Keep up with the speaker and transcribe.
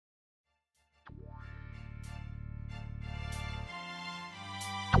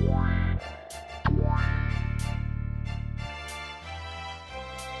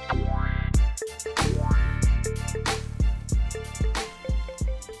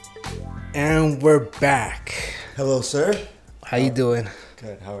And we're back. Hello, sir. How you doing?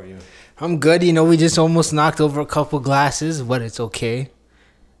 Good. How are you? I'm good. You know, we just almost knocked over a couple glasses, but it's okay.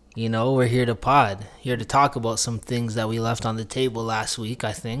 You know, we're here to pod, here to talk about some things that we left on the table last week,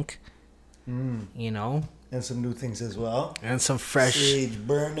 I think. You know, And some new things as well. and some fresh Sage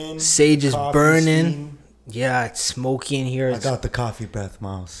burning. sage is coffee burning. steam. Yeah, it's smoky in here. I It's- got the coffee breath,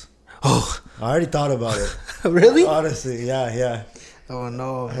 Mouse. oh, I already thought about it. really? Honestly, yeah. Oh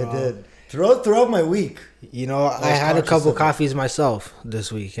no, I bro. did. Throughout my week. You know, I was had a conscious couple of it. coffees myself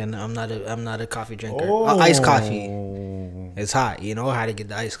this week, and I'm not a coffee drinker. Iced coffee. It's hot, you know. I had to get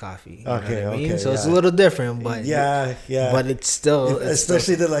the iced coffee. You know Okay, what I mean? okay, So it's a yeah. little different, but Yeah. but it's still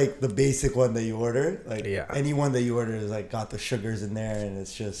Especially the basic one that you order. Like Yeah. any one that you order is like got the sugars in there and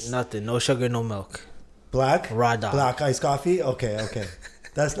it's just nothing. No sugar, no milk. black. Raw dog. Black iced coffee. Okay.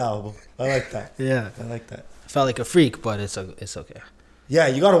 That's knowable. I like that. Yeah, I like that. I felt like a freak, but it's okay. Yeah,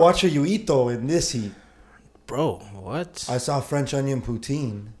 you gotta watch what you eat though in this heat. Bro, what? I saw French onion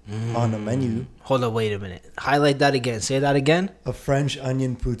poutine on the menu. Hold on, wait a minute. Highlight that again. Say that again. A French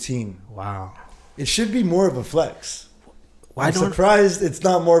onion poutine. Wow. It should be more of a flex. Why I'm don't surprised it's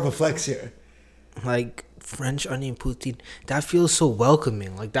not more of a flex here. like French onion poutine? That feels so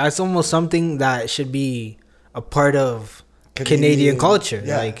welcoming. Like that's almost something that should be a part of Canadian culture.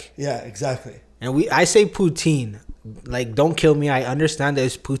 Yeah, Like, yeah, exactly. and I say poutine. Like, don't kill me. I understand that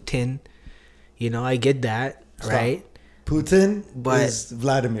it's poutine. You know, I get that, Stop. right? Putin But- is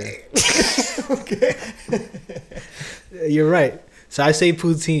Vladimir. Okay. You're right. So I say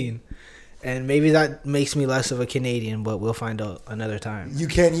poutine, and maybe that makes me less of a Canadian, but we'll find out another time. You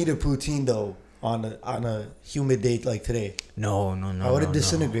can't eat a poutine though on a humid day like today. No. I would have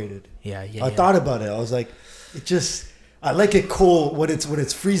disintegrated. Yeah. I thought about it. I was like, I like it cold when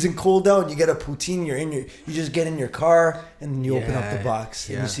it's freezing cold out. And you get a poutine. You just get in your car and you open up the Yeah, box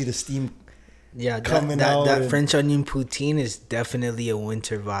and yeah. you see the steam. Yeah, coming out that and- French onion poutine is definitely a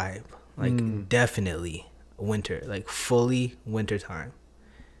winter vibe. Like, definitely winter. Like, fully winter time.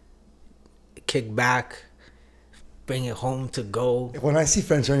 Kick back, bring it home to go. When I see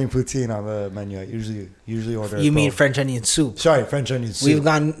French onion poutine on the menu, I usually order. You mean both. French onion soup? Sorry, French onion soup. We've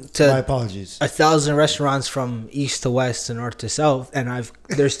gone My to apologies. 1,000 restaurants from east to west to north to south, and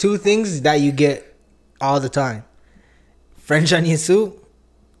there's two things that you get all the time: French onion soup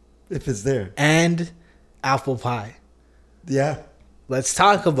If it's there, and apple pie. yeah, Let's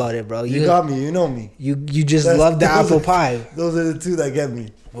talk about it, bro. you got me. You know me. You just That's- love the those apple are- pie. Those are the two that get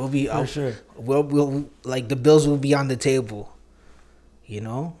me. We'll be For sure. We'll like the bills will be on the table. You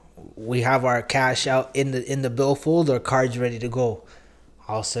know, we have our cash out in the billfold or cards ready to go.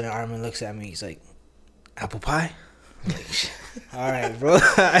 All of a sudden, Armin looks at me. He's like, "Apple pie." I'm like, all right, bro.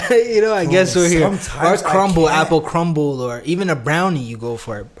 You know, I guess we're here. Or sometimes I crumble, can't. apple crumble, or even a brownie. You go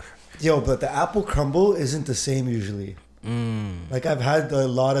for it. Yo, but the apple crumble isn't the same usually. Like I've had a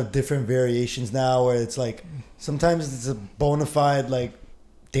lot of different variations now, where it's like sometimes it's a bona fide like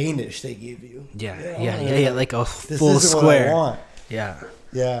Danish they give you. Yeah. Like a This full isn't square. what I want. Yeah.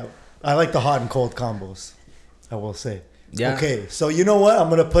 Yeah, I like the hot and cold combos. I will say. Yeah. Okay, so you know what? I'm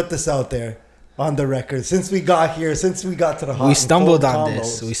gonna put this out there on the record. Since we got to the hot, We and stumbled cold on combos,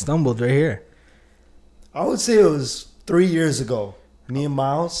 this. We stumbled right here. I would say it was 3 years ago. Me and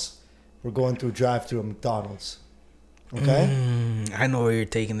Miles were going through a drive-through at McDonald's. Okay, I know where you're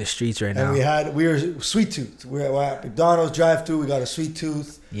taking the streets right now. and we were sweet tooth. We're at McDonald's drive-through. We got a sweet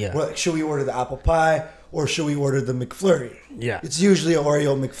tooth. Yeah. We're like, should we order the apple pie or should we order the McFlurry? Yeah. It's usually an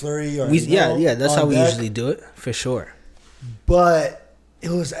Oreo McFlurry. Or That's how we usually do it, for sure. But it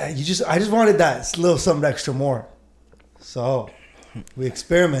was I just wanted that little something extra more. So we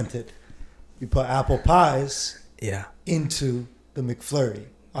experimented. We put apple pies Yeah. into the McFlurry.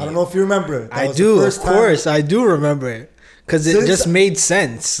 I don't know if you remember. That I was the do, of first time- course. I do remember it. Because it Since- just made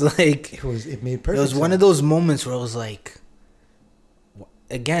sense. Like, It made it perfect. was one of those moments where I was like,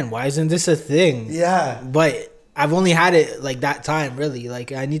 again, why isn't this a thing? Yeah. But I've only had it like that time, really.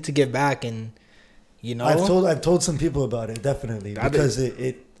 Like, I need to get back and, you know. I've told some people about it, definitely. Because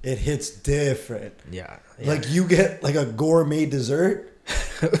it hits different. Yeah. Like you get like a gourmet dessert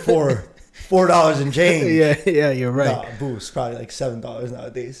for $4 and change. Yeah, you're right. Nah, Boost, probably like $7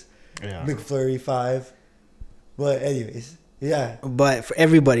 nowadays. Yeah. McFlurry 5. But anyways, yeah. But for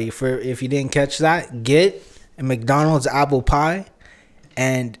everybody, if you didn't catch that, get a McDonald's apple pie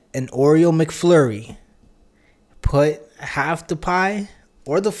and an Oreo McFlurry. Put half the pie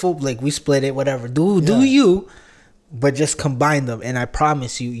or the full, like we split it, whatever. Do you? But just combine them, and I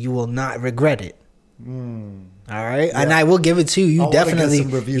promise you, you will not regret it. All right, Yeah. and I will give it to you. I You wanna get definitely,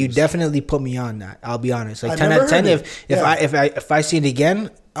 some reviews. you definitely put me on that. I'll be honest. Like I 10 never out of 10. heard it. If I see it again,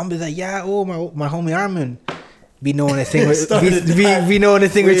 I'm be like, yeah, oh my homie Armin, be knowing a thing, Started that be knowing a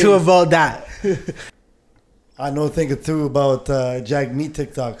thing or two wave. about that. I know a thing or two about Jag Meat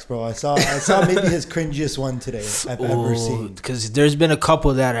TikToks, bro. I saw maybe his cringiest one today I've ever seen. Because there's been a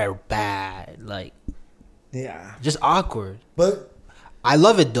couple that are bad, like Yeah, just awkward. but I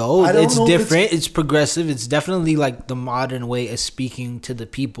love it though. I don't It's know if different. It's progressive. It's definitely like the modern way of speaking to the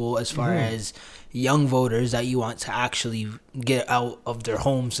people as far as young voters that you want to actually get out of their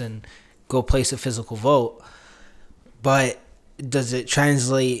homes and go place a physical vote. But does it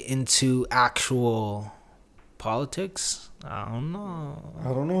translate into actual politics? I don't know. I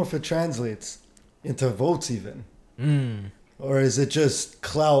don't know if it translates into votes even. Mm. Or is it just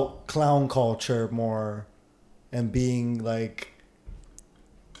clown culture more and being like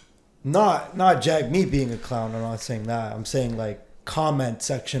not Jag Me being a clown, I'm not saying that. I'm saying like comment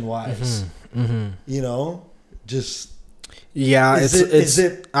section wise. You know? Just Yeah, Is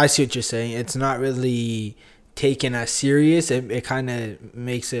it I see what you're saying. It's not really taken as serious. It kind of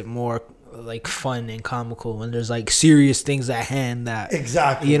makes it more like fun and comical when there's like serious things at hand that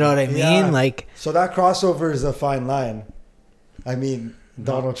exactly. you know what I mean? Yeah. Like So that crossover is a fine line. I mean,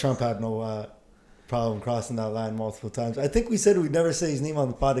 Donald Trump had no problem crossing that line multiple times. I think we said we'd never say his name on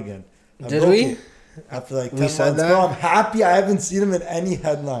the pod again. I Did broke we? it after like 10 We said months. that? Bro, I'm happy I haven't seen him in any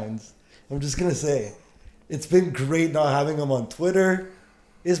headlines. I'm just going to say. It's been great not having him on Twitter.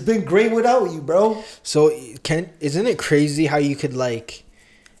 It's been great without you, bro. so isn't it crazy how you could like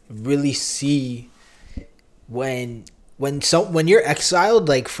really see when you're exiled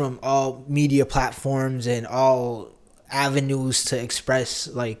like from all media platforms and all avenues to express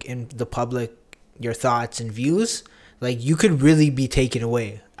like in the public your thoughts and views, like you could really be taken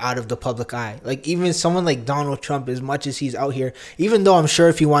away out of the public eye. Like even someone like Donald Trump, as much as he's out here, even though I'm sure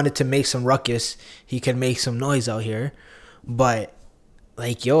if he wanted to make some ruckus he can make some noise out here, but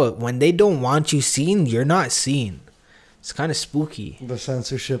like yo, when they don't want you seen, you're not seen. It's kind of spooky. The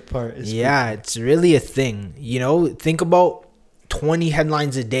censorship part is Yeah, it's really a thing. You know, think about 20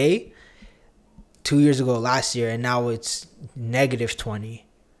 headlines a day 2 years ago last year, and now it's negative 20.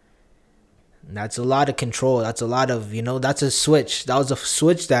 And that's a lot of control. That's a lot of, you know, that's a switch. That was a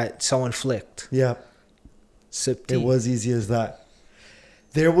switch that someone flicked. Yeah, Sip tea. it was easy as that.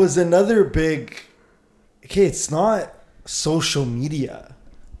 There was another big... Okay, it's not social media.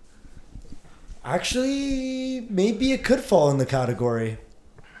 Actually, maybe it could fall in the category.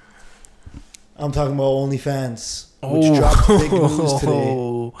 I'm talking about OnlyFans, which dropped big news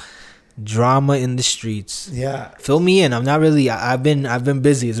today. Drama in the streets. Yeah, Fill me in. I'm not really. I've been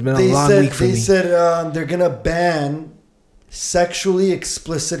busy. It's been a long week for me. They said they're gonna ban sexually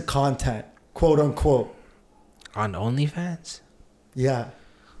explicit content, quote unquote. On OnlyFans. Yeah,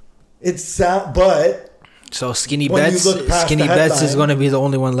 it's but So Skinny When you Bets. look past Skinny the Bets is headline- going to be the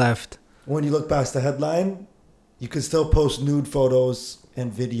only one left. when you look past the headline, you can still post nude photos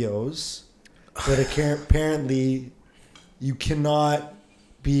and videos, but apparently you cannot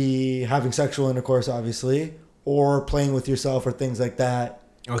be having sexual intercourse, obviously, or playing with yourself or things like that.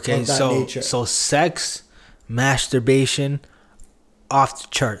 Okay, of that so nature. so sex, masturbation, off the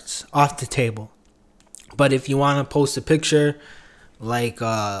charts, off the table. But if you want to post a picture, like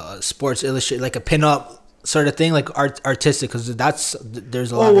Sports Illustrated, like a pinup sort of thing, like artistic, because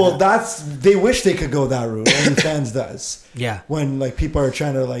there's a lot. Oh well, of that. they wish they could go that route. OnlyFans does. Yeah. When like people are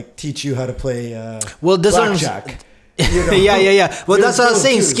trying to like teach you how to play Well, that's what I'm- blackjack. You know? yeah. Well, that's what I was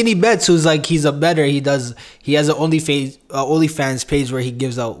saying. Too. Skinny Bets, who's like he's a bettor. He has an OnlyFans page where he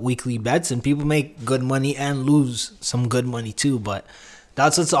gives out weekly bets, and people make good money and lose some good money too. But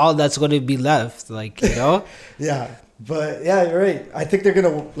that's all that's going to be left. Like, you know. Yeah, but yeah, you're right. I think they're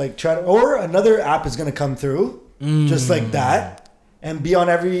gonna like try to, or another app is gonna come through just like that and be on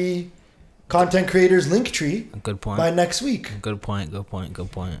every content creator's link tree Good point. by next week. Good point.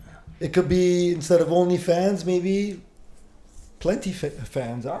 It could be instead of OnlyFans, maybe Plenty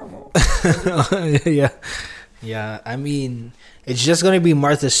Fans. I don't know. Yeah. I mean, it's just gonna be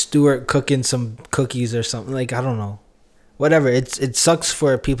Martha Stewart cooking some cookies or something. Like, I don't know. Whatever. It sucks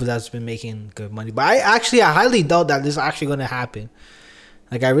for people that's been making good money, but I highly doubt that this is actually gonna happen.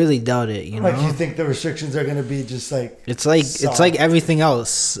 Like, I really doubt it. You know. Like you think the restrictions are gonna be just like It's like soft. it's like everything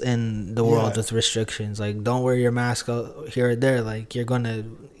else in the world Yeah. with restrictions. Like, don't wear your mask out here or there. Like, you're gonna,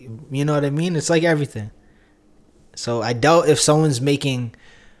 you know what I mean? It's like everything. So I doubt if someone's making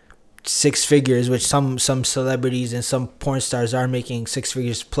six figures, which some celebrities and some porn stars are making six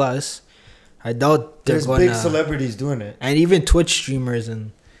figures plus. I doubt they're there's gonna. big celebrities doing it. And even Twitch streamers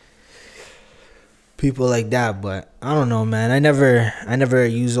and people like that. But I don't know, man. I never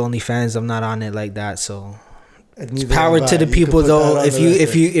use OnlyFans. I'm not on it like that. So power to the people, though. If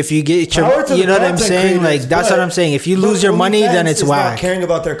you get your, you know what I'm saying? Like that's what I'm saying. If you lose your money, then it's whack. Not caring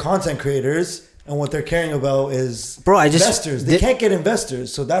about their content creators, and what they're caring about is investors. They can't get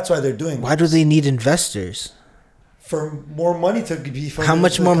investors, so that's why they're doing. Why do they need investors? For more money to be funded. How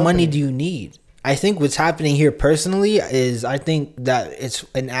much more money do you need? I think what's happening here personally is I think that it's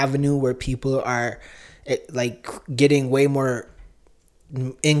an avenue where people are like getting way more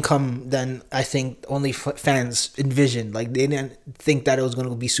income than I think OnlyFans envisioned. Like they didn't think that it was going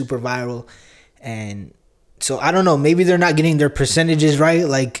to be super viral, and so I don't know. Maybe they're not getting their percentages right.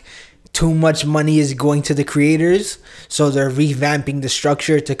 Like too much money is going to the creators, so they're revamping the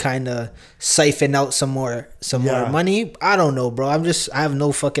structure to kind of siphon out some more money. I don't know, bro. I have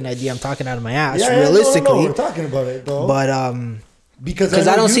no fucking idea. I'm talking out of my ass. Realistically, we're talking about it though. But because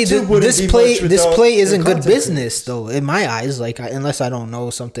I don't see this play isn't good business though in my eyes. Like unless I don't know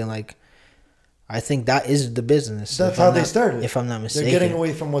something like. I think that is the business. That's how they started. If I'm not mistaken, they're getting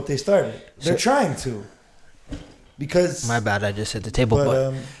away from what they started. They're trying to. Because my bad, I just hit the table,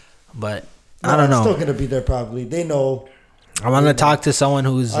 but I don't know. It's still gonna be there probably. They know. I want to talk to someone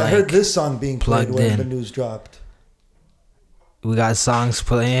who's. I heard this song being played when in. The news dropped. We got songs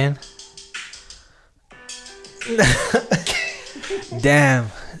playing. Damn.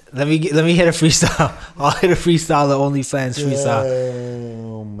 Let me hit a freestyle. I'll hit a freestyle. The OnlyFans freestyle.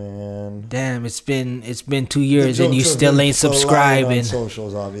 Oh man. Damn, it's been 2 years and you still ain't subscribing. On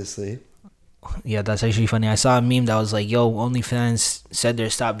socials, obviously. Yeah, that's actually funny. I saw a meme that was like, "Yo, OnlyFans said they're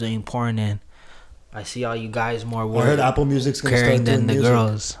stopped doing porn, and I see all you guys more work." I heard Apple Music's gonna start doing the music.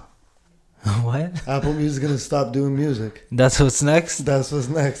 Girls. What? Apple Music's gonna stop doing music. That's what's next. That's what's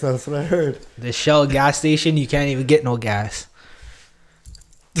next. That's what I heard. The Shell gas station, you can't even get no gas.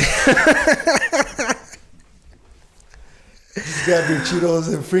 You got your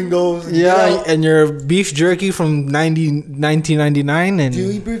Cheetos and Fringos. And and your beef jerky from 1999. And do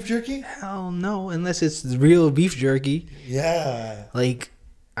you eat beef jerky? Hell no, unless it's real beef jerky. Yeah. Like,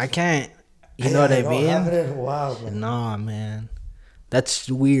 I can't. You know what I mean? I haven't in a while, man. Nah, man. That's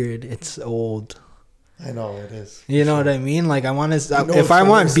weird. It's old. I know it is. You know what I mean? Like, I want to. If I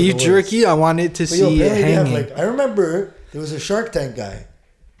want beef jerky, I want it to see it hanging. I remember there was a Shark Tank guy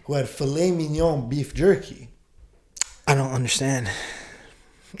who had filet mignon beef jerky. I don't understand.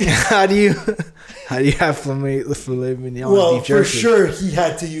 How do you have filet mignon? Well, beef jerky? For sure he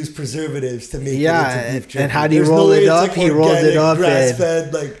had to use preservatives to make it into beef jerky. And how do you roll it up? He rolled it up, grass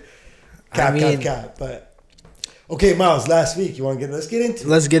fed, like cap. But okay, Miles. Last week, let's get into it.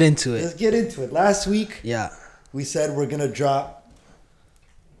 Let's get into it. Let's get into it. Last week, yeah, we said we're gonna drop.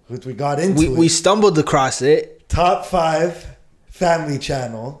 We got into it. We stumbled across it. Top 5 Family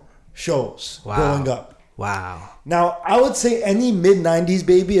Channel shows growing up. Wow. Now, I would say any mid-90s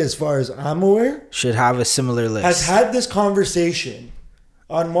baby, as far as I'm aware, should have a similar list. Has had this conversation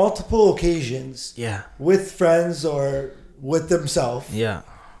on multiple occasions. Yeah. With friends or with themselves. Yeah.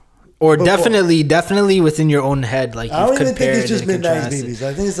 Or definitely within your own head. Like, I don't even think it's just mid-90s babies.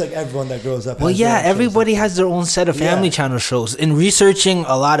 I think it's like everyone that grows up. Well, yeah, everybody has their own set of Family Channel shows. In researching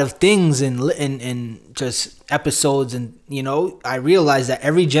a lot of things and just episodes, and I realized that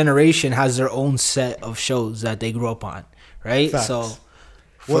every generation has their own set of shows that they grew up on, right? Facts. So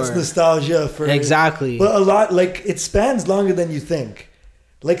what's nostalgia for? Exactly. But a lot, like, it spans longer than you think.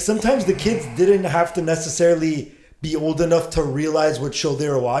 Like, sometimes the kids didn't have to necessarily be old enough to realize what show they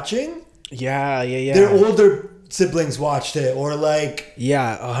were watching. Yeah. Their older siblings watched it, or like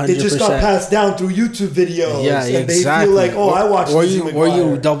 100%. It just got passed down through YouTube videos. Yeah, and they feel like, I watched Disney McGuire. Or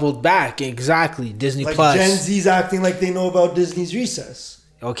you doubled back. Exactly. Disney like Plus. Gen Z's acting like they know about Disney's Recess.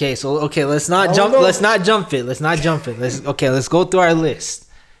 Okay, let's not jump it. Let's go through our list.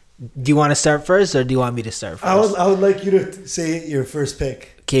 Do you want to start first, or do you want me to start first? I would like you to say your first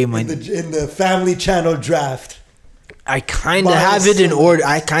pick. Okay, in the Family Channel draft. I kind of have it in order.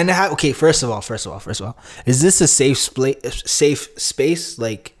 I kind of have. Okay, first of all, is this a safe space?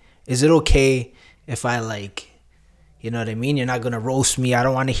 Like, is it okay if I, like, you know what I mean? You're not gonna roast me. I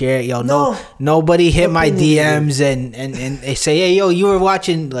don't want to hear it. Yo, no, nobody hit my DMs and they say, hey, yo, you were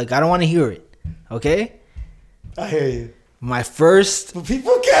watching. Like, I don't want to hear it. Okay. I hear you. My first. But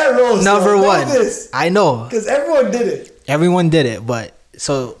people can't roast. Number one. I know. Because everyone did it. But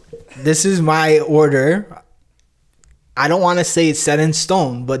so this is my order. I don't want to say it's set in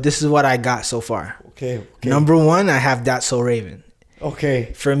stone, but this is what I got so far. Okay. Number 1, I have That's So Raven.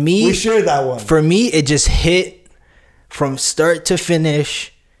 Okay. For me, we shared that one. For me, it just hit from start to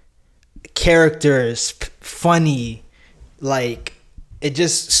finish. Characters, funny, like it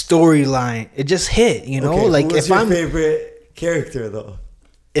just storyline. It just hit, you know. Okay, like who was if your I'm favorite character though?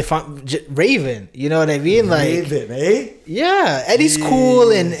 if I'm Raven, you know what I mean? Like Raven, eh? yeah, Eddie's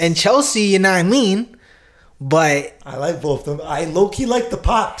cool and Chelsea, you know what I mean? But I like both of them. I low key like the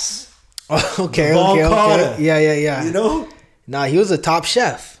pops. okay. Yeah. You know? Nah, he was a top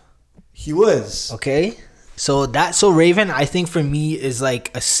chef. He was. Okay. So Raven, I think for me is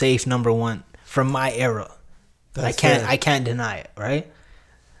like a safe number one from my era. That's I fair. can't deny it, right?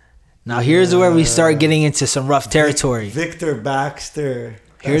 Now here's where we start getting into some rough territory. Victor Baxter.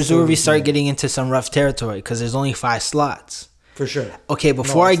 Here's where we start getting into some rough territory because there's only 5 slots. For sure. Okay,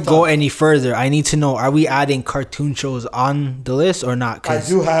 before I go any further, I need to know: are we adding cartoon shows on the list or not? I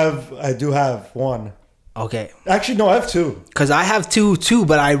do have one. Okay. Actually, no, I have 2. Because I have 2 too,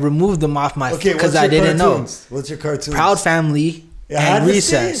 but I removed them off my because what's I your didn't cartoons? know. What's your cartoon? Proud Family and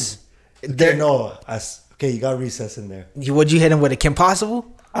Recess. Okay, no. Okay, you got Recess in there. Would you hit him with a Kim Possible?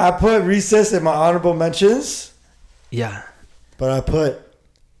 I put Recess in my honorable mentions, Yeah. but I put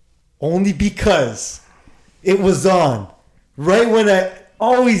only because it was on right when I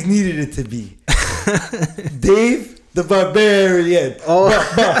always needed it to be. Dave the Barbarian. Oh.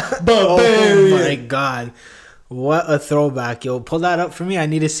 Barbarian. Oh my God. What a throwback, yo. Pull that up for me. I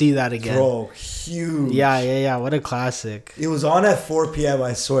need to see that again. Bro, huge. Yeah. What a classic. It was on at 4 p.m.,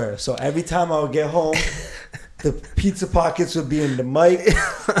 I swear. So every time I would get home, the pizza pockets would be in the mic,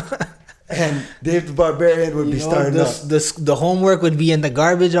 and Dave the Barbarian would be starting up. The homework would be in the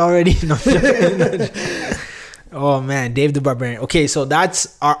garbage already. No, oh, man. Dave the Barbarian. Okay, so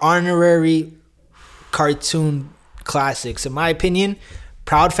that's our honorary cartoon classics. In my opinion,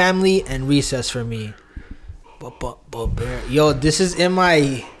 Proud Family and Recess for me. Yo, this is in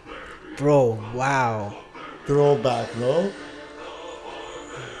my... Bro, wow. Throwback, no?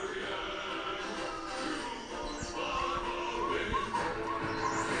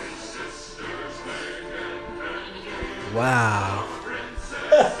 Wow.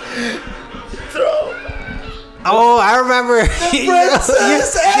 Oh, I remember. The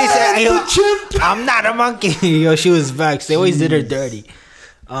princess and the chimp. I'm not a monkey. Yo, she was vexed. They always did her dirty.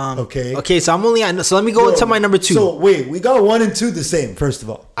 Okay, so I'm only on. So let me go into my number 2. So wait, we got 1 and 2 the same. First of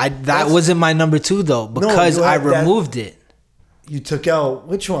all, That wasn't my number 2 though because I removed it. You took out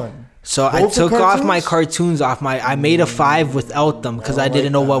which one? So I took off my cartoons off my. I made a 5 without them because I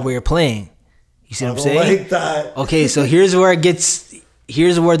didn't know what we were playing. You see what I'm saying? Like that. Okay, so here's where it gets.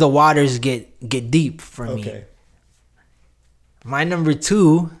 Here's where the waters get deep for me. Okay. My number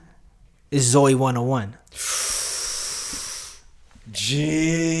 2 is Zoe 101.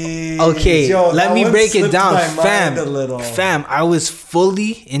 Jeez. Okay, Yo, let me break it down, fam. Fam, I was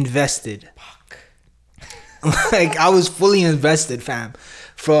fully invested. Like I was fully invested, fam.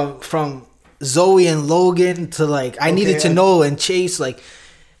 From Zoe and Logan to like I needed to know and Chase. Like,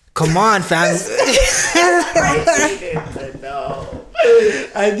 come on, fam.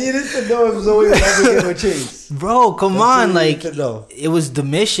 I needed to know if Zoe would ever get with Chase. Bro, come That's on, what you like need to know. it was the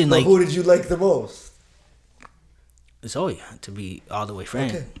mission. But like who did you like the most? Zoe, to be all the way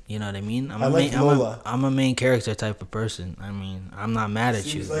frank. Okay. You know what I mean? I'm a main character type of person. I mean, I'm not mad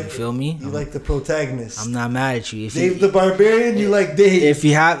at you. Like You feel me? You like the protagonist. I'm not mad at you. If Dave the Barbarian, you like Dave. If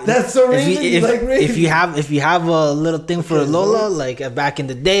you have That's so Raven, you like Raven. If you have a little thing for Lola, like back in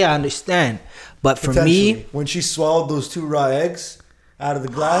the day, I understand. But for me, when she swallowed those 2 raw eggs out of the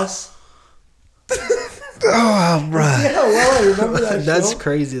glass. oh, bro, Yeah, well, I remember that. that's show.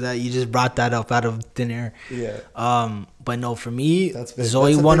 crazy that you just brought that up out of thin air. Yeah. But no, for me, That's big.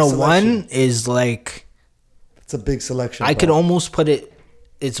 Zoe That's a big 101 selection. is like It's a big selection. I could almost put it.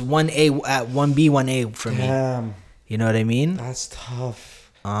 It's 1A at 1B 1A for me. Damn, You know what I mean? that's tough.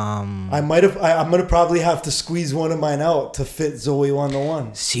 Um, I'm gonna probably have to squeeze one of mine out to fit Zoe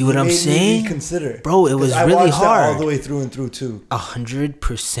 101. See what I'm saying? Consider, Bro, it was I really watched that hard. all the way through and through too.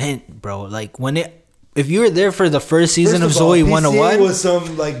 100%, bro. Like if you were there for the first season First of all, Zoe PCA 101, was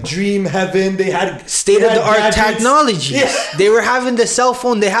some like dream heaven. They had state of the art gadgets. technology. Yeah. They were having the cell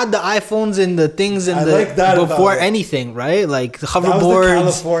phone. They had the iPhones and the things and I like that before about it. anything, right? Like the That was the hoverboards.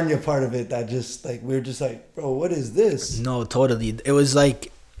 California part of it that just like we were just like, bro, what is this? No, totally. It was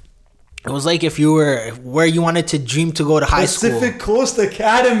like if you were where you wanted to dream to go to high Pacific school. Coast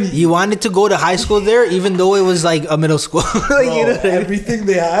Academy. You wanted to go to high school there, even though it was like a middle school. Like, Bro, you know what I mean? everything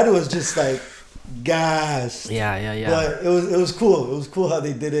they had was just like gas. Yeah. But it was cool. It was cool how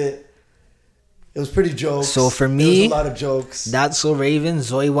they did it. It was pretty jokes. So for There me, was a lot of jokes. That's So Raven,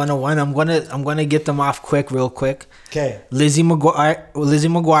 Zoe 101. I'm gonna get them off real quick. Okay. Lizzie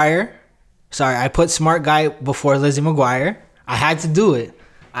McGuire. Sorry, I put Smart Guy before Lizzie McGuire. I had to do it.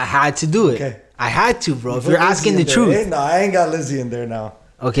 Okay. I had to, bro. If Put you're Lizzie asking in the there, truth. eh? No, I ain't got Lizzie in there now.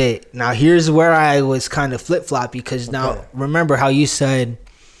 Okay, now here's where I was kind of flip flop because now Okay. remember how you said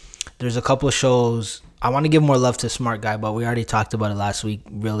there's a couple shows. I want to give more love to Smart Guy, but we already talked about it last week.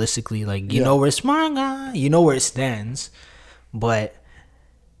 Realistically, like you Yeah. know where Smart Guy, you know where it stands. But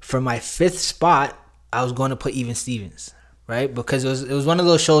for my 5th spot, I was going to put Even Stevens, right? Because it was one of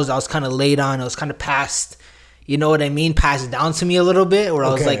those shows I was kind of late on. It was kind of passed. You know what I mean? Passed down to me a little bit, where I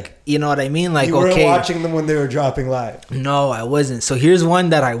was Okay. like, you know what I mean? Like, You weren't okay. watching them when they were dropping live. No, I wasn't. So here's one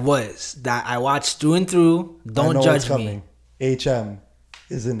that I watched through and through. I Don't know judge what's me. coming. HM,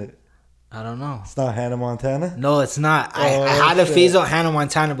 isn't it? I don't know. It's not Hannah Montana. No, it's not. I Oh, had to shit. phase out Hannah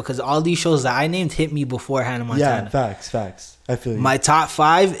Montana because all these shows that I named hit me before Hannah Montana. Yeah, facts. I feel you. My top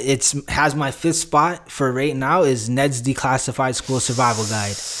 5, has my 5th spot for right now is Ned's Declassified School Survival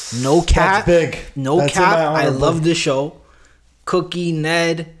Guide. No cap. That's big. No That's in cap. my I honorable. love the show. Cookie,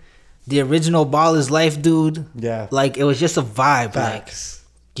 Ned, the original Ball is Life dude. Yeah. Like it was just a vibe. Facts.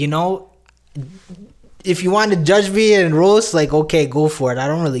 Like, you know, if you want to judge me and roast, like okay, go for it. I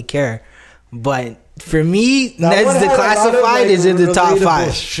don't really care. But for me, That Ned's one had a lot of, Declassified like, is in the top relatable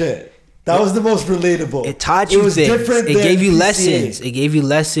 5. Shit. That was the most relatable. It taught you things. It than gave you PCA. lessons. It gave you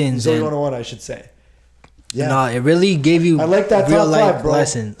lessons. Zoe And 101, I should say. Yeah. no, it really gave you I like that real top life 5, bro.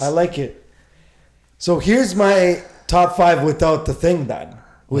 lessons. I like it. So here's my top 5 without the thing then.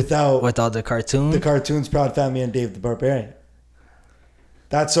 Without Without the cartoon. the cartoons, Proud Family, and Dave the Barbarian.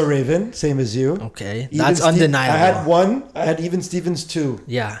 That's So Raven, same as you. Okay, Even that's undeniable. I had 1. I had Even Stevens 2.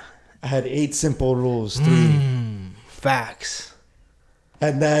 Yeah. I had 8 Simple Rules 3. Facts.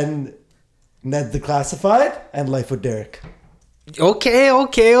 And then Ned Declassified and Life with Derek. Okay. So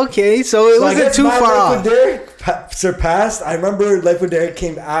it So I wasn't guess too my far Life off. with Derek surpassed. I remember Life with Derek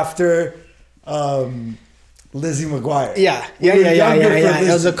came after Lizzie McGuire. Yeah. We were younger for It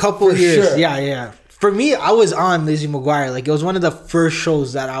was a Lizzie, couple for years. sure. Yeah. For me, I was on Lizzie McGuire. Like it was one of the first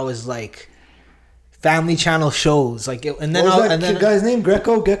shows that I was like, Family Channel shows. Like, and then What was that and then guy's name?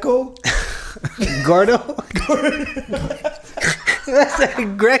 Gecko? Gordo.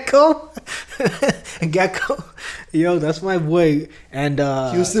 Greco. Gecko. Yo, that's my boy. And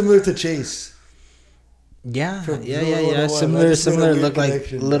He was similar to Chase. yeah. From Zoe 101. I Similar just made a weird look like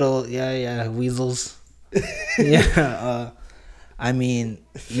connection. little weasels. Yeah. I mean,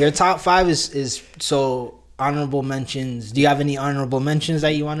 your top 5 is so honorable mentions. Do you have any honorable mentions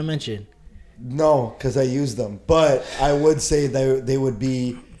that you want to mention? No, because I used them. But I would say they would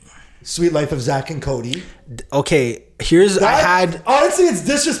be Sweet Life of Zach and Cody. Okay, here's Honestly, it's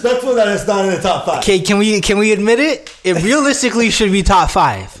disrespectful that it's not in the top 5. Okay, can we admit it? It realistically should be top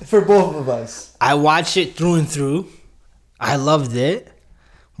 5. For both of us. I watched it through and through. I loved it.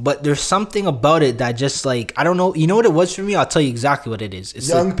 But there's something about it that just like, I don't know. You know what it was for me? I'll tell you exactly what it is. It's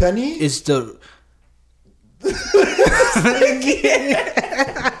Young Penny? It's the...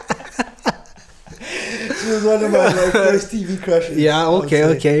 She was one of my first TV crushes. Yeah, I would say.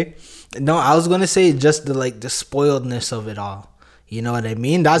 okay. No, I was going to say just the spoiledness of it all. You know what I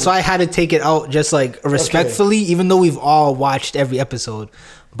mean? That's why I had to take it out just like respectfully, even though we've all watched every episode.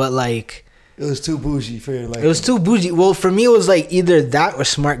 But like... It was too bougie for your life. It was too bougie. Well, for me, it was like either that or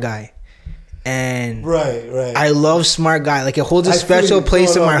Smart Guy. And Right. I love Smart Guy. Like it holds a I feel special you.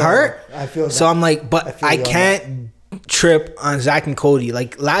 place in No, my no. heart. I feel So that. I'm like, but feel I you on can't trip on Zach and Cody.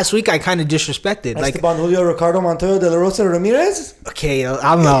 Like last week, I kind of disrespected. Like, Esteban Julio Ricardo Montoya de la Rosa Ramirez? okay,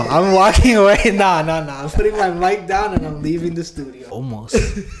 I'm out. I'm walking away. No. I'm putting my mic down and I'm leaving the studio. Almost.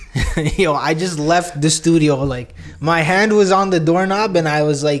 Yo, I just left the studio. Like my hand was on the doorknob and I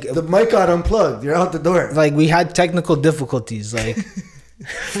was like, The mic got unplugged. You're out the door. like we had technical difficulties. Like,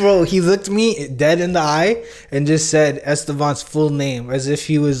 bro, he looked me dead in the eye and just said Esteban's full name as if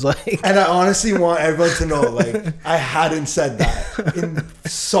he was like. And I honestly want everyone to know, like, I hadn't said that in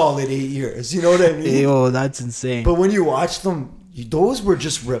solid 8 years. You know what I mean? Yo, that's insane. But when you watch them, those were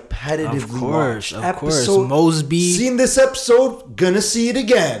just repetitively watched. Of course. Mosby. Seen this episode, gonna see it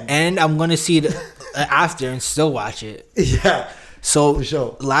again. And I'm going to see it after and still watch it. Yeah. So For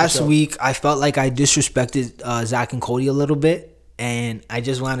sure. last For sure. week, I felt like I disrespected Zach and Cody a little bit. And I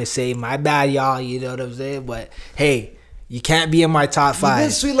just want to say, my bad, y'all. You know what I'm saying? But hey, you can't be in my top Even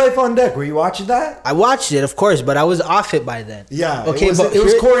 5. Sweet Life on Deck. Were you watching that? I watched it, of course, but I was off it by then. Yeah. Okay, it was, but it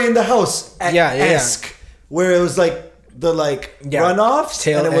was here- Corey in the House. Yeah. Esque, where it was like the runoffs,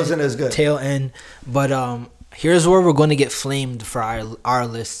 and it wasn't as good. Tail end. But here's where we're going to get flamed for our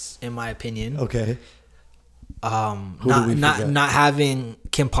lists, in my opinion. Okay. Who not did we not forget? not having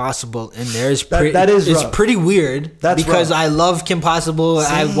Kim Possible in there is That is it's rough. pretty weird. That's because rough. I love Kim Possible.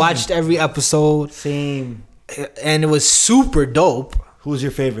 I Same. watched every episode Same. and it was super dope. Who's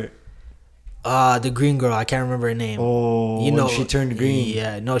your favorite? The green girl. I can't remember her name. Oh, you know, when she turned green.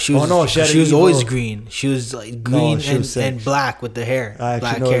 Yeah, no, she was. Oh, no, she was always green. She was like green she was sick. and black with the hair. I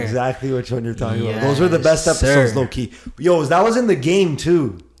black actually know hair. exactly which one you're talking about. Yes, Those were the best episodes, sir. low key. Yo, that was in the game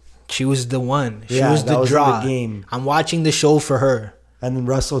too. She was the one. She Yeah, was that the was in draw. the game. I'm watching the show for her. And then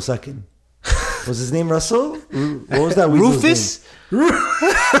Russell second. Was his name Russell? What was that? weasel's Rufus. name?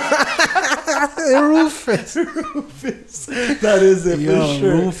 Rufus. Rufus. That is it Yo, for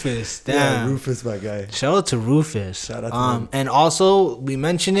sure. Rufus. Damn. Yeah, Rufus, my guy. Shout out to Rufus. Shout out to him. And also we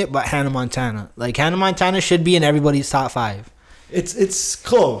mentioned it, but Hannah Montana. Like Hannah Montana should be in everybody's top 5. It's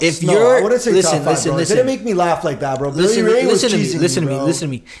close. If no, you're I wouldn't say listen, top 5, listen, bro. listen. It didn't make me laugh like that, bro. Listen, Billy Ray was listen to me. cheesing Listen to bro. me. Listen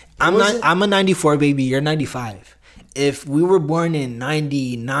to me. I'm a 94 baby. You're 95. If we were born in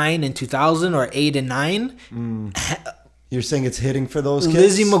 99 and 2000 or 8 and 9, You're saying it's hitting for those kids?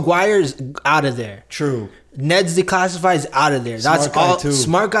 Lizzie McGuire's out of there. True. Ned's Declassified's out of there. That's Smart Guy all. too.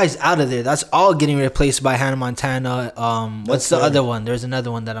 Smart Guy's out of there. That's all getting replaced by Hannah Montana. What's the fair. other one? There's another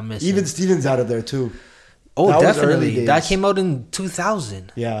one that I'm missing. Even Steven's out of there too. oh, that was early definitely. days. That came out in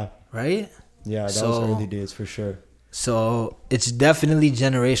 2000, Yeah. right? Yeah, that So- was early days for sure. So it's definitely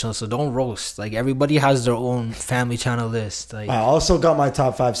generational. So don't roast. Like everybody has their own family channel list. Like I also got my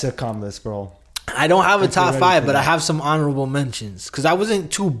top 5 sitcom list, bro. I don't have a If you're top ready 5, for but I that. have some honorable mentions because I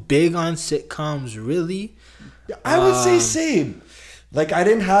wasn't too big on sitcoms really. I would say same. Like I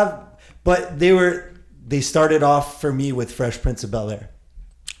didn't have, but they started off for me with Fresh Prince of Bel-Air.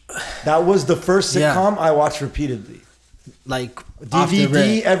 That was the first Yeah. sitcom I watched repeatedly. Like off the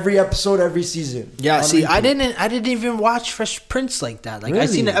DVD, rip. every episode, every season. Yeah, On see, I repeat. didn't even watch Fresh Prince like that. Like I Really?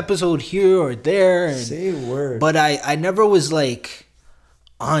 seen an episode here or there, and, Say a word. but I never was like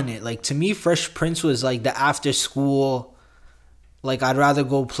on it. Like to me, Fresh Prince was like the after school. Like I'd rather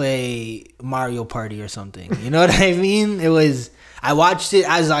go play Mario Party or something. You know what I mean? It was. I watched it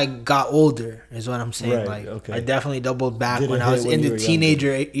as I got older. Is what I'm saying. Right, Like okay. I definitely doubled back Didn't when I hit was when in you the were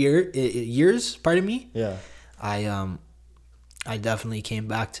teenager years. Pardon me. Yeah. I definitely came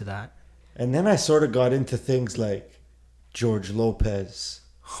back to that. And then I sort of got into things like George Lopez.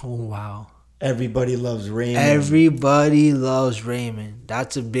 Oh wow. Everybody Loves Raymond. Everybody Loves Raymond.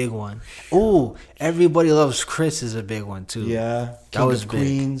 That's a big one. Ooh, Everybody Loves Chris is a big one too. Yeah. That King was of big.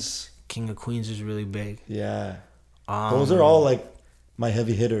 Queens. King of Queens is really big. Yeah. Those are all like my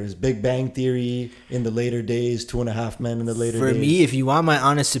heavy hitters. Big Bang Theory in the later days. 2.5 Men in the later For days. me, if you want my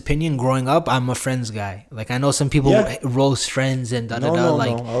honest opinion, growing up, I'm a Friends guy. Like I know some people Yeah. roast Friends and da da No, da. no,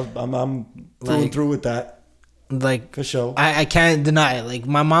 Like no. I'm through and like- through with that. like For sure. I can't deny it. Like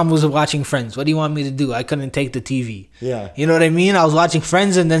my mom was watching Friends. What do you want me to do? I couldn't take the TV. Yeah. You know what I mean? I was watching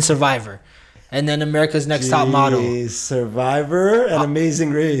Friends and then Survivor, and then America's Next Top Model. Jeez, Survivor and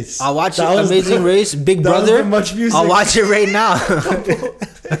Amazing Race. I'll watch That was Amazing the- Race, Big that was Brother. the Much Music. I'll watch it right now.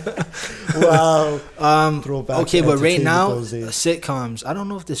 Wow. Throwback Okay, to but right entertainment now, those days. sitcoms. I don't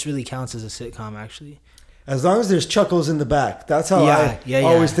know if this really counts as a sitcom. Actually, As long as there's chuckles in the back. That's how Yeah, I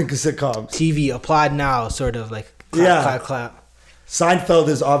always think of sitcoms. TV applaud now, sort of like clap, Yeah. clap, clap. Seinfeld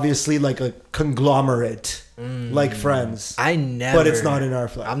is obviously like a conglomerate, like Friends. I never. But it's not in our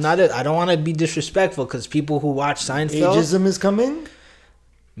flex. I'm not. I don't want to be disrespectful because people who watch Seinfeld, Ageism is coming?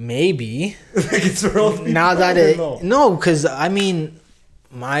 maybe Like it's for old people? now that I it don't know. no, because I mean.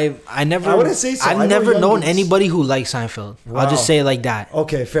 I never. I wouldn't say so. I know I've never known youngins. anybody who likes Seinfeld. I'll just Wow. say it like that.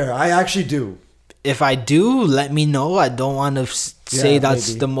 Okay, fair. I actually do. If I do, let me know. I don't want to say Yeah, that's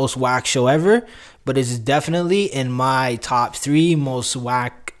maybe. the most whack show ever, but it's definitely in my top 3 most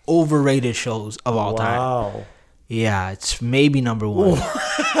whack, overrated shows of all time. Wow. Yeah, it's maybe number 1.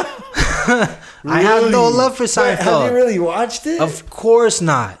 I have no Really? love for Wait, have Seinfeld. you really watched it? Of course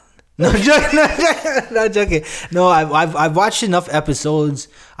not. No, I'm joking. Not joking. No, I've watched enough episodes.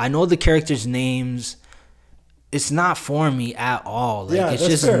 I know the characters' names. It's not for me at all. Like Yeah, it's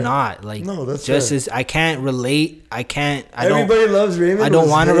that's just fair. not. Like No, that's just fair. as I can't relate. I can't. I Everybody don't. Loves Raymond. I don't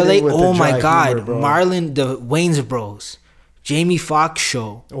was want to hitting relate. with the Oh my dry god, humor, bro. Marlon, the Wayans Bros, Jamie Foxx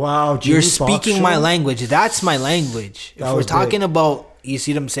show. Wow, You're Jamie Foxx speaking my show? language. That's my language. That If we're was talking big. about, you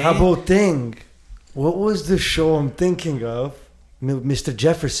see what I'm saying? How about Thing? What was the show I'm thinking of? Mr.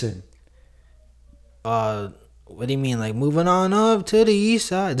 Jefferson. What do you mean? Like moving on up to the east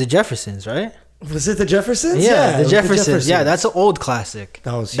side? The Jeffersons, right? Was it the Jeffersons? Yeah, it the was Jeffersons. Yeah, that's an old classic.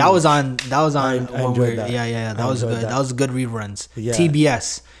 That was that was huge. on. That was on. I when enjoyed we were- that. Yeah. That I was enjoyed good. that. That was good reruns. Yeah.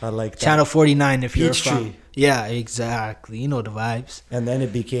 TBS. I like that. Channel 49. If you're Peachtree. from. Yeah, exactly. You know the vibes. And then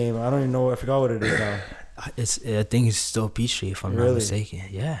it became, I don't even know, I forgot what it is now. I think it's still Peachtree, if I'm not Really? mistaken.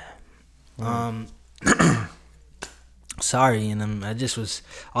 Yeah. Sorry, and I just was.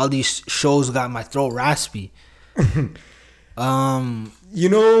 All these shows got my throat raspy. You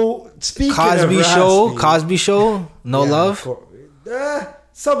know, Speaking Cosby of Show, raspy, Cosby Show, no love.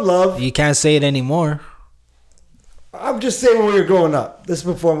 Some love. You can't say it anymore. I'm just saying when we were growing up. This is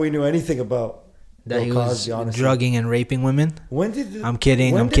before we knew anything about That Bill he was Cosby, honestly. drugging and raping women. When did I'm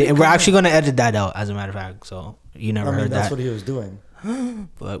kidding. when I'm did kidding. it We're come actually out? going to edit that out, as a matter of fact. So you never I mean, heard that's that. what he was doing.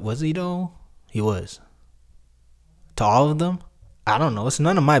 But was he though? He was. To all of them? I don't know. It's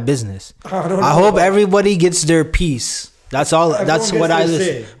none of my business. I don't know I hope about- everybody gets their piece. That's all. Everyone That's gets what I their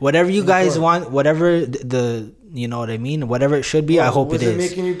listen. say. Whatever you In guys court. want, whatever the you know what I mean. Whatever it should be, I hope was it is.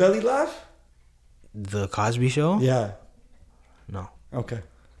 making you belly laugh? The Cosby Show? Yeah. No. Okay.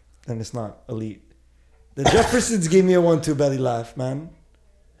 Then it's not elite. The Jeffersons gave me a 1-2 belly laugh, man.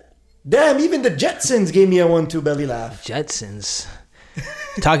 Damn, even the Jetsons gave me a 1-2 belly laugh. Jetsons.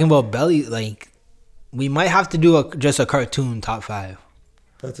 Talking about belly, like we might have to do just a cartoon top 5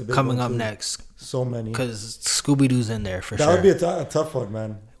 That's a big coming one, up too. next So many. because Scooby Doo's in there for That sure. would be a tough one,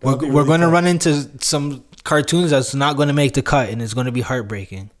 man. That We're would be we're really going to tough. run into some cartoons that's not going to make the cut, and it's going to be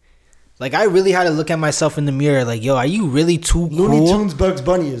heartbreaking. Like I really had to look at myself in the mirror, like, yo, are you really too Looney cool? Tunes Bugs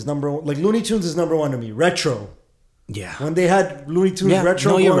Bunny is number one. Like Looney Tunes is number one to me. Retro. Yeah, When they had Looney Tunes Yeah,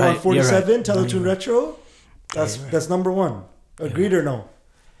 Retro no, you're going on right, you're 47, right. No, Teletoon you're right. Retro, that's number one. Agreed or no?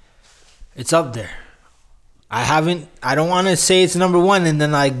 it's up there. I don't want to say it's number 1, and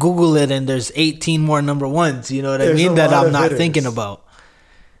then I Google it, and there's 18 more number 1s. You know what I There's mean? a That lot I'm of not hitters. thinking about.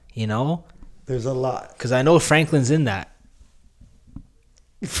 You know, There's a lot. because I know Franklin's in that.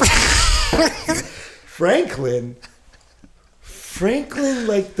 Franklin,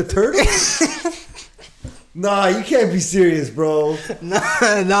 like the turtles? Nah, you can't be serious, bro. nah.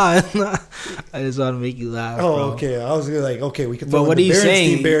 I just want to make you laugh. Oh, bro. okay. I was gonna like, okay, we can But throw what in the are you Berenstein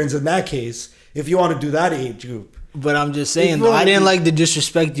saying? Barons in that case if you want to do that age group. But I'm just saying, If you though, I wanna didn't do- like the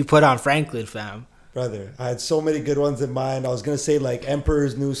disrespect you put on Franklin, fam. Brother, I had so many good ones in mind. I was gonna say like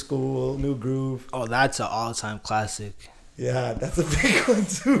Emperor's New School, New Groove. Oh, that's an all-time classic. Yeah, that's a big one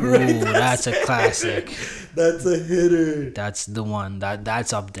too, Ooh, right? that's a classic. That's a hitter. That's the one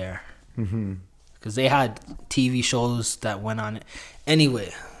that's up there. Because they had TV shows that went on it.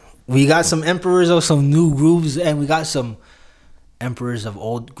 Anyway, we got some emperors of some new grooves, and we got some emperors of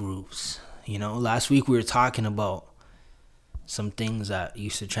old grooves. You know, last week we were talking about some things that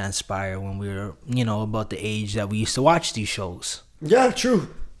used to transpire when we were, you know, about the age that we used to watch these shows. Yeah, true.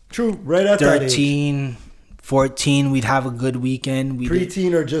 Right at that age. 13, 14, we'd have a good weekend.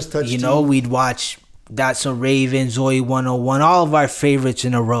 Preteen or just touch You teen. know, we'd watch That's a Raven, Zoe 101, all of our favorites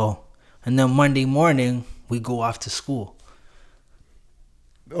in a row. And then Monday morning, we go off to school.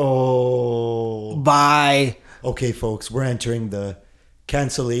 Oh. Bye. Okay, folks, we're entering the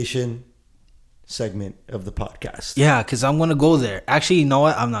cancellation segment of the podcast. Yeah, because I'm going to go there. Actually, you know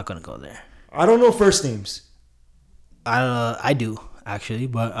what? I'm not going to go there. I don't know first names. I do, actually,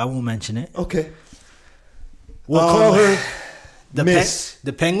 but I won't mention it. Okay. We'll call her Miss.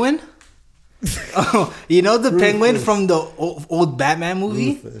 The penguin? Oh, you know the penguin Rufus. from the old Batman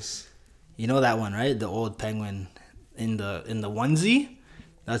movie? Rufus. You know that one, right? The old penguin in the onesie.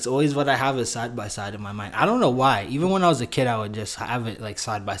 That's always what I have as side by side in my mind. I don't know why. Even when I was a kid, I would just have it like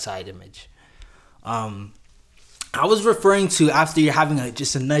side by side image. I was referring to after you're having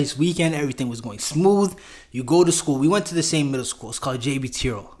just a nice weekend, everything was going smooth. You go to school. We went to the same middle school. It's called JB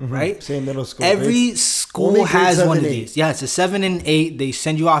Tiro, right? Same middle school. Every Grades- school only grades has 7 one and of 8. these. Yeah, it's a 7 and 8. They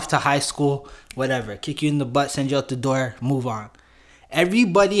send you off to high school, whatever. Kick you in the butt, send you out the door, move on.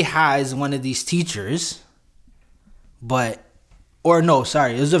 Everybody has one of these teachers, actually,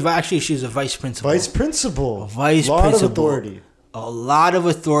 she was a vice principal. Vice principal. Vice lot principal. of authority. A lot of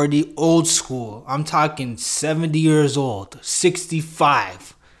authority, old school. I'm talking 70 years old,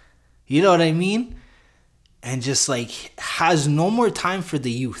 65. You know what I mean? And just like has no more time for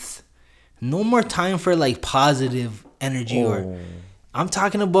the youth. No more time for like positive energy or I'm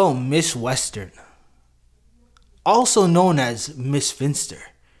talking about Miss Western. Also known as Miss Finster.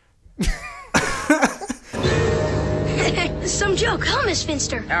 Some joke, huh, Miss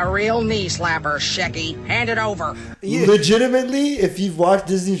Finster? A real knee slapper, Shecky. Hand it over. Legitimately, if you've watched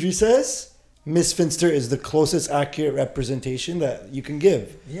Disney's Recess, Miss Finster is the closest accurate representation that you can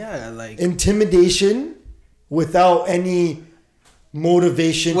give. Yeah, like Intimidation without any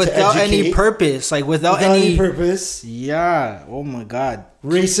motivation without to educate. any purpose. Like without Without any any purpose. Yeah. Oh my God.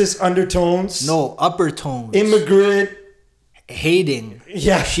 Racist undertones. No, upper tones. Immigrant. Hating.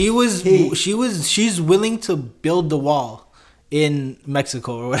 Yeah. Hate. She's willing to build the wall in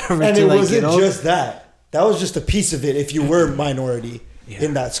Mexico or whatever. And to it like, wasn't you know? just that. That was just a piece of it if you were minority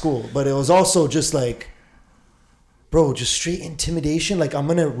in that school. But it was also just like, bro, just straight intimidation. Like, I'm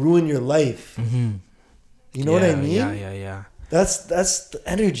going to ruin your life. You know what I mean? Yeah. That's the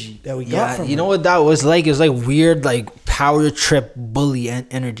energy that we got Yeah, from you her. know what that was like? It was like weird, like power trip bully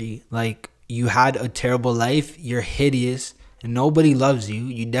energy. Like you had a terrible life, you're hideous, and nobody loves you.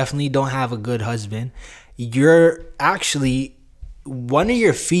 You definitely don't have a good husband. You're actually, one of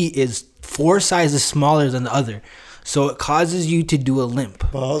your feet is 4 sizes smaller than the other, so it causes you to do a limp.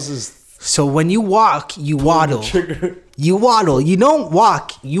 Balls is So when you walk, you waddle. trigger. You waddle. You don't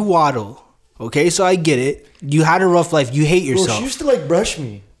walk. You waddle. Okay, so I get it. You had a rough life. You hate Bro, yourself. she used to like brush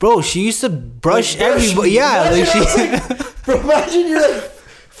me. Bro, she used to brush Like, brush everybody. me. Yeah, like Imagine she I was like, bro, imagine you're like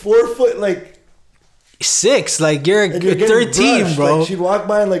 4 foot, like 6. Like you're and you're getting 13, brushed. bro. Like, she'd walk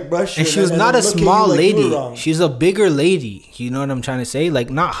by and like brush you, And she was then not a look at you small like you were lady. wrong. She's a bigger lady. You know what I'm trying to say?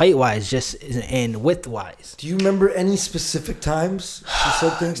 Like not height wise, just in width wise. Do you remember any specific times she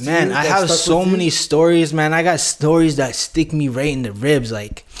said things to Man, you? I that have stuck so with you? many stories, man. I got stories that stick me right in the ribs.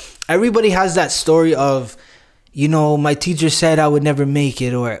 Like everybody has that story of, you know, my teacher said I would never make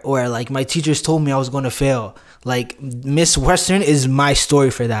it, or like my teachers told me I was going to fail. Like Miss Western is my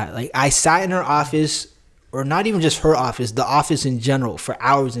story for that. Like I sat in her office, or not even just her office, the office in general, for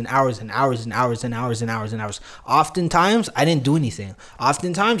hours and hours and hours and hours and hours and hours and hours. Oftentimes I didn't do anything.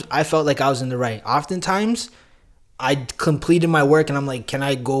 Oftentimes I felt like I was in the right. Oftentimes I completed my work and I'm like, can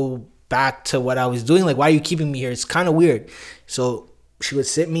I go back to what I was doing? Like, why are you keeping me here? It's kind of weird. So she would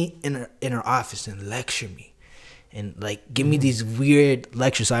sit me in her office and lecture me and like give me these weird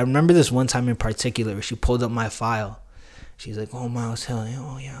lectures. So I remember this one time in particular where she pulled up my file. She's like, oh, Miles Hill.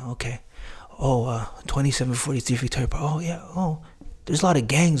 Oh, yeah, okay. Oh, 2743 Victoria Park. Oh, yeah. Oh, there's a lot of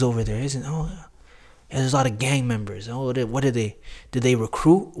gangs over there, isn't? Oh, yeah. Yeah, there's a lot of gang members. Oh, what are they? Did they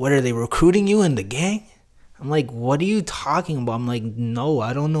recruit? What are they recruiting you in the gang? I'm like, what are you talking about? I'm like, no,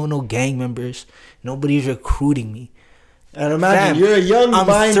 I don't know no gang members. Nobody's recruiting me. And imagine Fam, you're a young I'm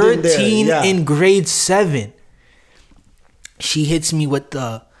mind 13 in there. Yeah. in grade 7. She hits me with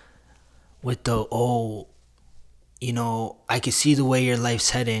the oh, you know, I can see the way your life's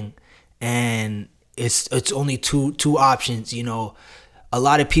heading, and it's only two options. You know, a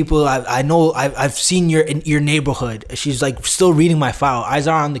lot of people I know I've seen in your neighborhood. She's like still reading my file. Eyes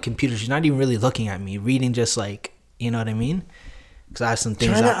are on the computer. She's not even really looking at me. Reading just like, you know what I mean? Because I have some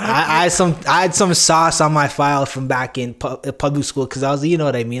things. I had some sauce on my file from back in public school. Because I was, you know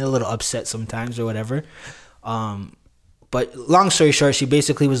what I mean, a little upset sometimes or whatever. But long story short, she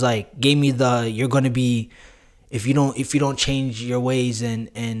basically was like, gave me you're gonna be, if you don't change your ways,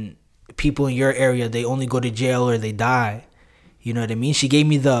 and people in your area, they only go to jail or they die. You know what I mean? She gave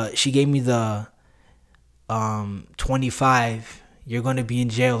me the 25. You're gonna be in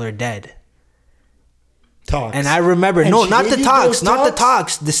jail or dead. Talks. And I remember, And no, she not gave the you talks, those not the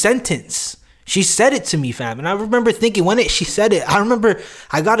talks? talks, the sentence. She said it to me, fam. And I remember thinking, she said it, I remember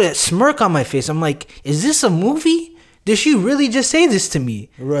I got a smirk on my face. I'm like, is this a movie? Did she really just say this to me?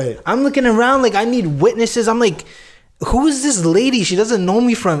 Right. I'm looking around like I need witnesses. I'm like, who is this lady? She doesn't know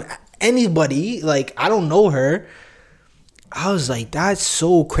me from anybody. Like, I don't know her. I was like, that's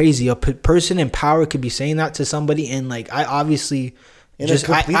so crazy. A person in power could be saying that to somebody, and like, I obviously In a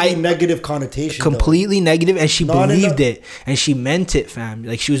completely negative connotation. completely negative, and she Not believed enough- it, and she meant it, fam.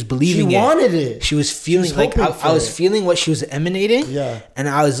 Like, she was believing She it. wanted it. She was feeling She was like hoping I for was it. feeling what she was emanating. Yeah. And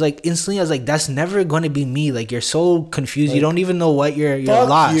I was like, instantly, I was like, that's never going to be me. Like, you're so confused. You Like, don't even know what you're fuck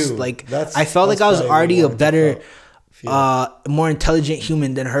lost. you. Like, That's- I felt like that's I was probably already a what I better, feel. more intelligent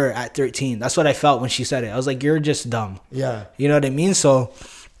human than her at 13. That's what I felt when she said it. I was like, you're just dumb. Yeah. You know what I mean? So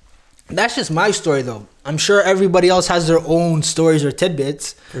that's just my story, though. I'm sure everybody else has their own stories or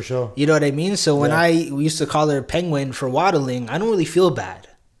tidbits. For sure. You know what I mean? So when Yeah. we used to call her Penguin for waddling, I don't really feel bad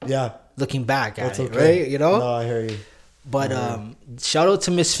Yeah. looking back at That's it, okay. right? You know? No, I hear you. But shout out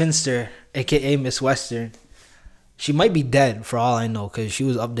to Miss Finster, aka Miss Western. She might be dead for all I know, because she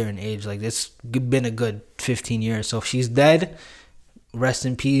was up there in age. Like, it's been a good 15 years. So if she's dead, rest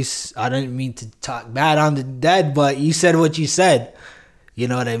in peace. I didn't mean to talk bad on the dead, but you said what you said. You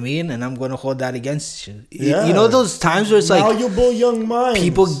know what I mean? And I'm going to hold that against you. Yeah. You know those times where it's like Valuable young minds.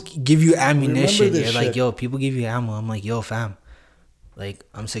 people give you ammunition. Remember this You're like, shit. yo, people give you ammo. I'm like, yo, fam. Like,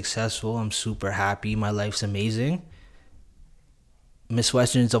 I'm successful. I'm super happy. My life's amazing. Miss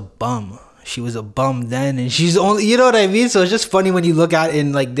Western's a bum. She was a bum then, and she's only, you know what I mean? So it's just funny when you look at it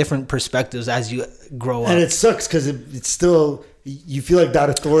in like different perspectives as you grow up. And it sucks because it's still, you feel like that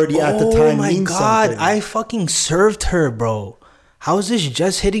authority at the time Oh my means God, something. I fucking served her, bro. How is this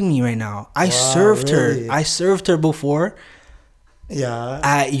just hitting me right now? I served really? her. I served her before Yeah.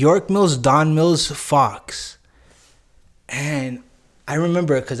 at York Mills, Don Mills, Fox. And I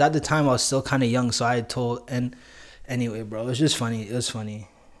remember, because at the time I was still kind of young, so I had told, and anyway, bro, it was just funny. It was funny.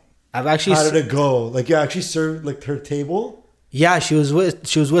 I've actually... How did it go? Like, you actually served like her table? Yeah, she was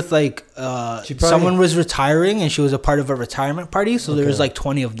with like She probably- someone was retiring, and she was a part of a retirement party. So there was Okay. like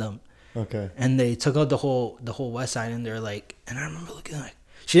 20 of them, Okay. and they took out the whole West Side, and they're like, and I remember looking like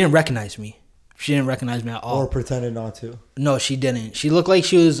she didn't recognize me. She didn't recognize me at all. Or pretended not to. No, she didn't. She looked like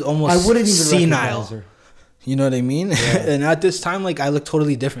she was almost I wouldn't even senile. recognize her. You know what I mean? Yeah. And at this time, like I looked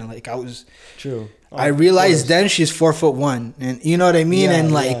totally different. Like I was. True. I Of realized course. then she's 4'1", and you know what I mean. Yeah, and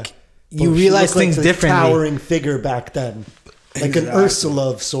yeah. like But you she realize looked like things the differently. Towering figure back then, like an Exactly. Ursula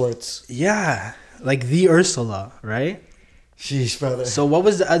of sorts. Yeah, like the Ursula, right? Sheesh, brother. So what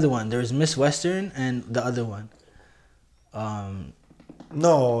was the other one? There was Miss Western and the other one.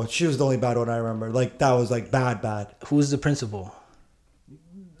 No, she was the only bad one I remember. Like that was like bad. Who's the principal?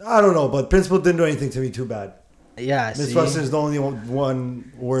 I don't know, but principal didn't do anything to me too bad. Yeah, Miss see? Western is the only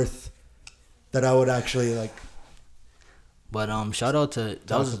one worth that I would actually like But shout out to that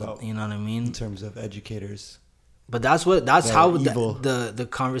Talk was about. you know what I in mean. terms of educators. But that's They're how evil. the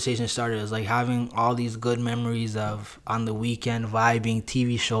conversation started. It was like having all these good memories of on the weekend vibing,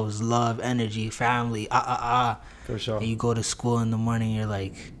 TV shows, love, energy, family, For sure. And you go to school in the morning, you're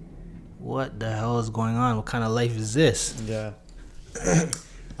like, what the hell is going on? What kind of life is this? Yeah.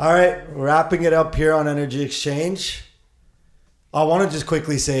 All right, wrapping it up here on Energy Exchange. I want to just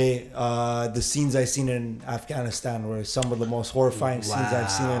quickly say the scenes I've seen in Afghanistan were some of the most horrifying scenes I've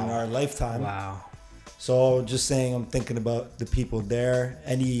seen in our lifetime. Wow. So just saying, I'm thinking about the people there.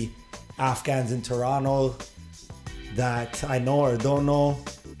 Any Afghans in Toronto that I know or don't know,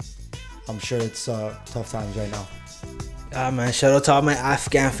 I'm sure it's tough times right now. Man, shout out to all my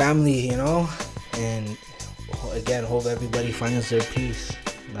Afghan family, you know, and again, hope everybody finds their peace.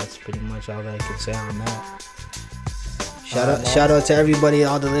 That's pretty much all that I can say on that. Shout out to everybody,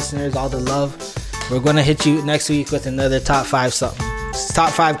 all the listeners, all the love. We're gonna hit you next week with another top 5 something.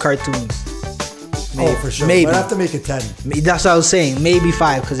 Top 5 cartoons. Oh, for sure. Maybe. Might have to make it 10. That's what I was saying. Maybe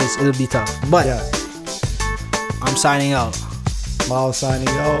 5 because it'll be tough. But Yeah. I'm signing out. Miles signing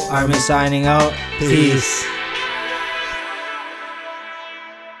out. Armin signing out. Peace. Peace.